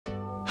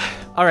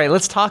All right,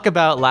 let's talk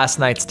about last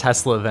night's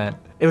Tesla event.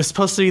 It was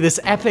supposed to be this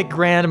epic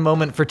grand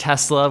moment for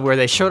Tesla where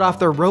they showed off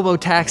their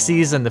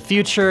Robotaxis and the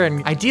future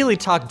and ideally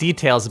talk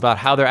details about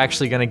how they're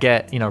actually gonna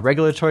get,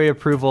 regulatory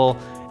approval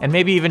and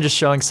maybe even just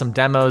showing some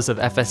demos of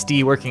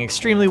FSD working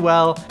extremely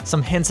well,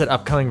 some hints at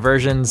upcoming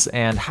versions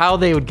and how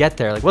they would get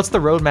there. Like what's the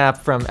roadmap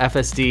from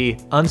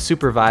FSD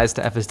unsupervised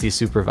to FSD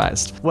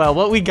supervised? Well,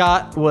 what we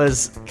got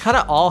was kind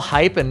of all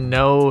hype and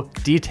no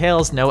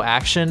details, no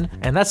action.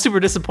 And that's super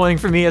disappointing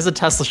for me as a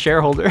Tesla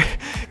shareholder.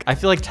 I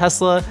feel like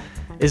Tesla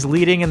is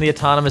leading in the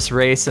autonomous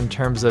race in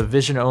terms of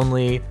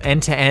vision-only,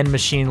 end-to-end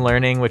machine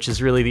learning, which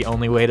is really the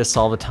only way to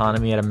solve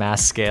autonomy at a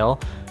mass scale.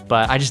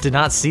 But I just did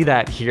not see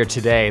that here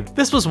today.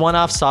 This was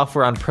one-off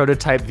software on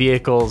prototype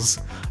vehicles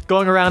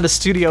going around a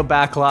studio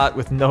backlot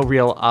with no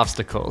real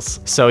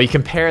obstacles. So you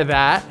compare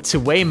that to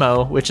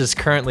Waymo, which is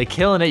currently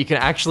killing it. You can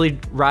actually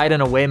ride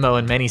in a Waymo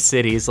in many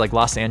cities like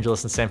Los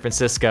Angeles and San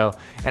Francisco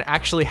and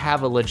actually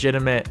have a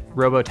legitimate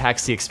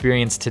Robotaxi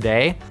experience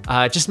today.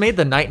 It just made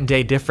the night and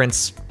day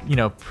difference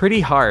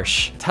pretty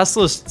harsh.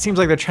 Tesla seems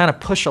like they're trying to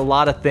push a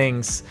lot of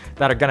things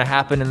that are gonna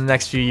happen in the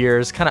next few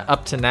years, kind of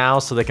up to now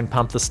so they can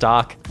pump the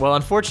stock. Well,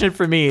 unfortunate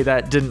for me,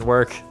 that didn't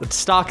work. The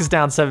stock is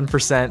down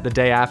 7% the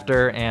day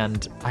after,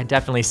 and I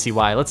definitely see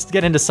why. Let's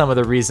get into some of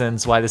the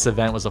reasons why this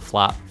event was a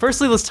flop.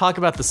 Firstly, let's talk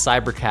about the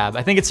Cybercab.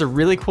 I think it's a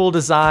really cool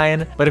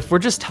design, but if we're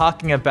just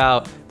talking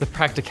about the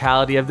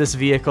practicality of this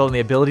vehicle and the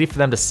ability for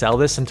them to sell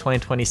this in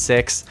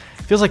 2026,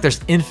 it feels like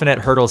there's infinite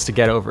hurdles to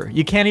get over.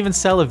 You can't even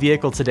sell a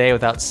vehicle today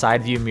without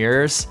side view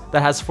mirrors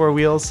that has 4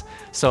 wheels.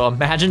 So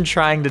imagine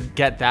trying to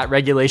get that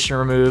regulation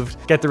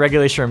removed, get the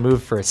regulation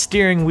removed for a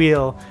steering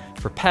wheel,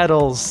 for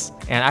pedals,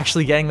 and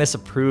actually getting this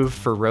approved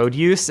for road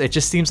use. It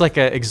just seems like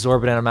an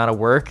exorbitant amount of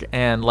work,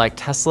 and like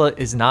Tesla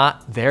is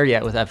not there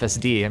yet with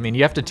FSD. I mean,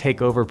 you have to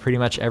take over pretty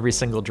much every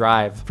single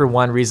drive for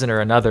one reason or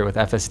another with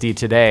FSD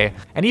today.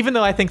 And even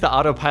though I think the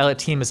autopilot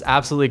team is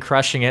absolutely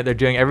crushing it, they're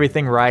doing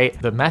everything right,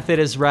 the method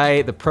is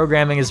right, the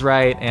programming is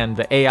right, and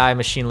the AI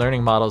machine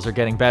learning models are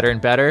getting better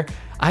and better,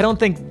 I don't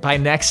think by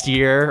next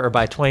year or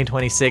by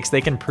 2026,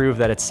 they can prove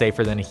that it's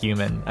safer than a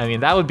human. I mean,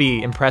 that would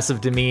be impressive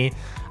to me.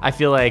 I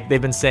feel like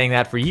they've been saying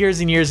that for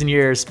years and years and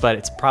years, but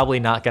it's probably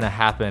not gonna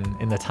happen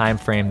in the time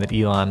frame that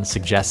Elon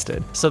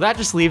suggested. So that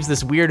just leaves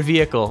this weird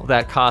vehicle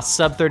that costs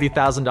sub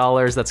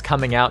 $30,000 that's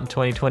coming out in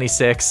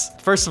 2026.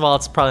 First of all,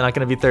 it's probably not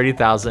gonna be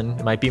 30,000.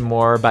 It might be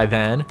more by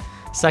then.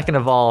 Second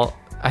of all,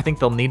 I think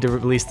they'll need to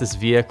release this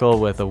vehicle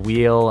with a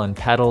wheel and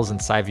pedals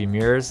and side view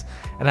mirrors.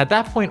 And at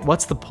that point,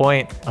 what's the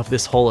point of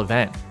this whole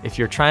event? If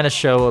you're trying to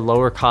show a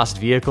lower cost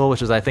vehicle,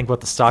 which is I think what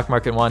the stock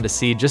market wanted to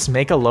see, just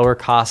make a lower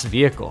cost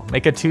vehicle.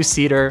 Make a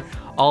 2-seater,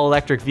 all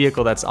electric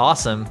vehicle that's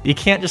awesome. You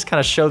can't just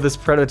kind of show this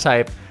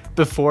prototype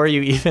before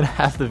you even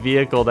have the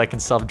vehicle that can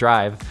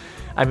self-drive.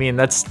 I mean,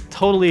 that's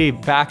totally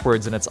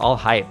backwards and it's all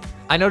hype.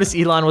 I noticed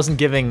Elon wasn't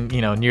giving,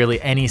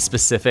 nearly any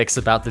specifics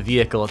about the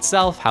vehicle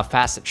itself, how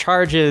fast it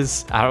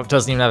charges. It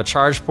doesn't even have a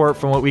charge port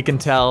from what we can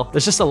tell.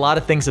 There's just a lot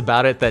of things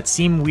about it that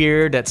seem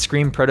weird, that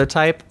scream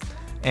prototype.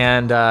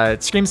 And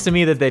it screams to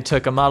me that they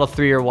took a Model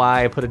 3 or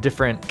Y, put a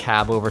different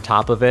cab over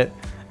top of it,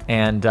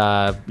 and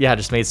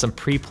just made some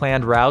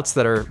pre-planned routes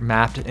that are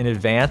mapped in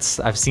advance.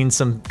 I've seen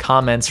some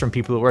comments from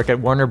people who work at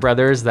Warner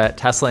Brothers that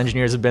Tesla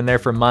engineers have been there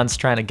for months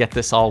trying to get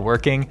this all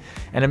working.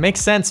 And it makes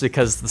sense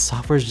because the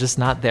software is just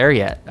not there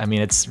yet. I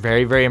mean, it's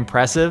very, very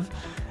impressive,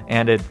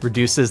 and it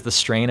reduces the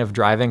strain of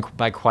driving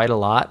by quite a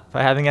lot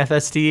by having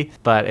FSD,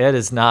 but it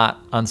is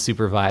not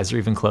unsupervised or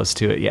even close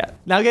to it yet.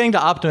 Now getting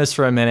to Optimus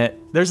for a minute,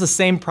 there's the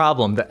same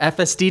problem. The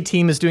FSD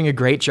team is doing a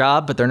great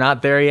job, but they're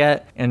not there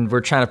yet, and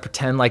we're trying to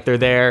pretend like they're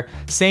there.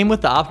 Same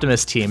with the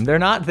Optimus team. They're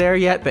not there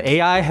yet. The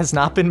AI has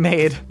not been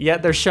made,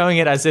 yet they're showing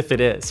it as if it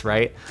is,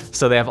 right?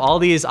 So they have all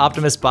these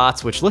Optimus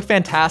bots, which look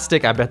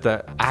fantastic. I bet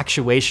the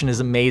actuation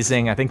is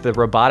amazing. I think the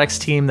robotics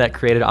team that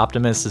created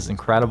Optimus is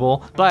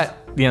incredible, but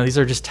these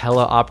are just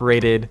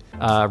tele-operated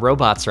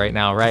robots right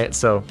now, right?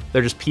 So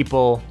they're just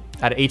people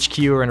at HQ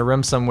or in a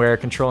room somewhere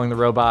controlling the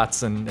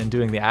robots and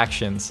doing the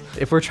actions.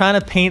 If we're trying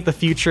to paint the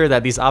future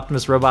that these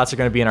Optimus robots are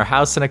gonna be in our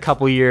house in a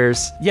couple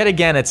years, yet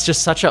again, it's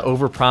just such a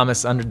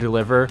overpromise,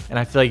 underdeliver. And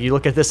I feel like you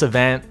look at this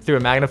event through a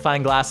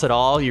magnifying glass at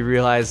all, you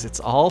realize it's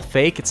all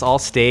fake, it's all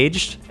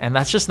staged, and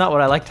that's just not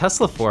what I like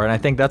Tesla for. And I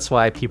think that's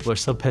why people are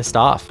so pissed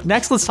off.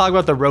 Next, let's talk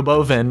about the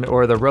Robovan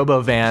or the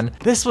Robovan.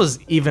 This was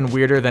even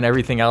weirder than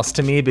everything else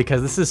to me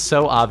because this is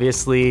so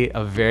obviously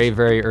a very,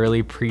 very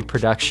early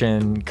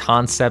pre-production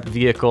concept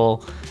vehicle.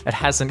 It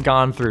hasn't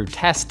gone through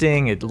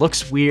testing. It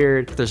looks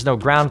weird. There's no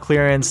ground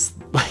clearance.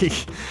 Like,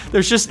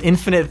 there's just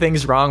infinite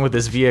things wrong with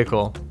this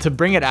vehicle. To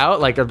bring it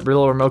out like a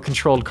real remote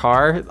controlled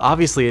car,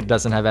 obviously it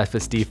doesn't have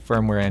FSD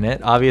firmware in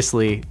it.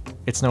 Obviously,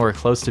 it's nowhere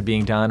close to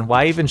being done.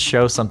 Why even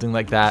show something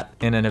like that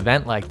in an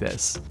event like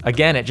this?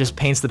 Again, it just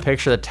paints the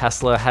picture that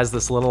Tesla has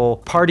this little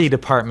party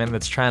department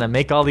that's trying to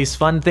make all these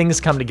fun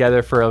things come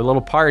together for a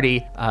little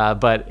party,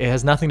 but it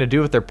has nothing to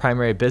do with their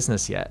primary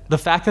business yet. The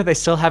fact that they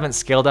still haven't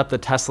scaled up the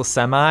Tesla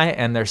Semi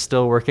and they're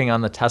still working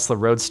on the Tesla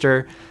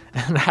Roadster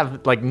and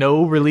have like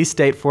no release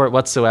date for it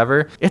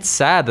whatsoever. It's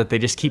sad that they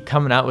just keep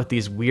coming out with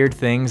these weird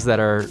things that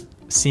are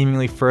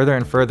seemingly further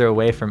and further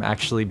away from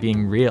actually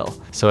being real.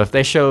 So if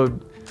they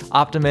showed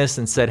Optimus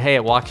and said, hey,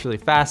 it walks really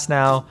fast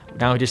now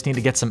we just need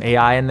to get some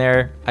AI in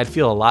there, I'd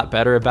feel a lot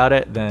better about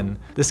it than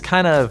this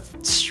kind of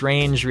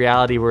strange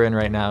reality we're in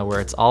right now where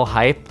it's all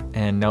hype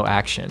and no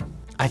action.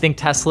 I think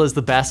Tesla is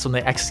the best when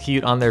they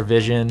execute on their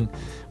vision,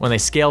 when they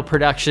scale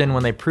production,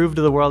 when they prove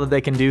to the world that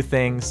they can do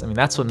things. I mean,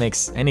 that's what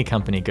makes any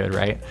company good,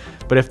 right?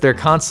 But if they're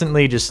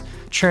constantly just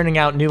churning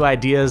out new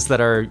ideas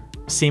that are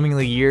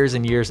seemingly years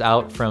and years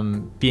out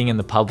from being in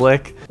the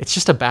public, it's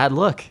just a bad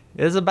look.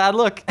 It is a bad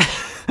look.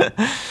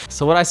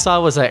 So what I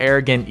saw was an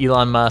arrogant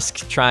Elon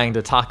Musk trying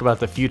to talk about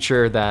the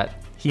future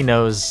that he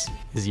knows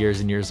is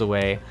years and years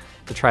away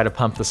to try to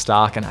pump the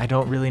stock, and I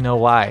don't really know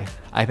why.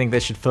 I think they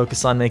should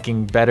focus on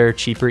making better,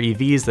 cheaper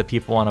EVs that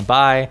people want to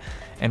buy,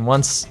 and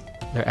once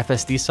their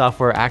FSD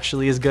software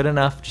actually is good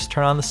enough, just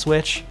turn on the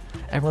switch.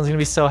 Everyone's gonna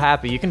be so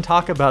happy. You can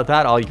talk about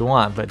that all you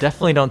want, but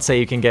definitely don't say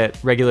you can get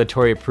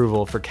regulatory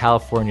approval for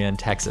California and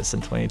Texas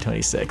in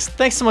 2026.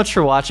 Thanks so much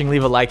for watching.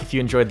 Leave a like if you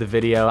enjoyed the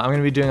video. I'm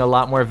gonna be doing a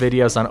lot more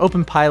videos on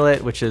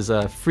OpenPilot, which is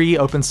a free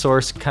open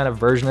source kind of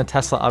version of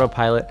Tesla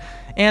Autopilot,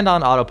 and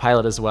on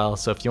Autopilot as well.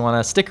 So if you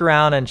wanna stick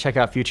around and check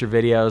out future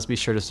videos, be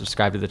sure to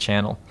subscribe to the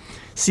channel.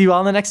 See you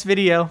all in the next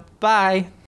video. Bye.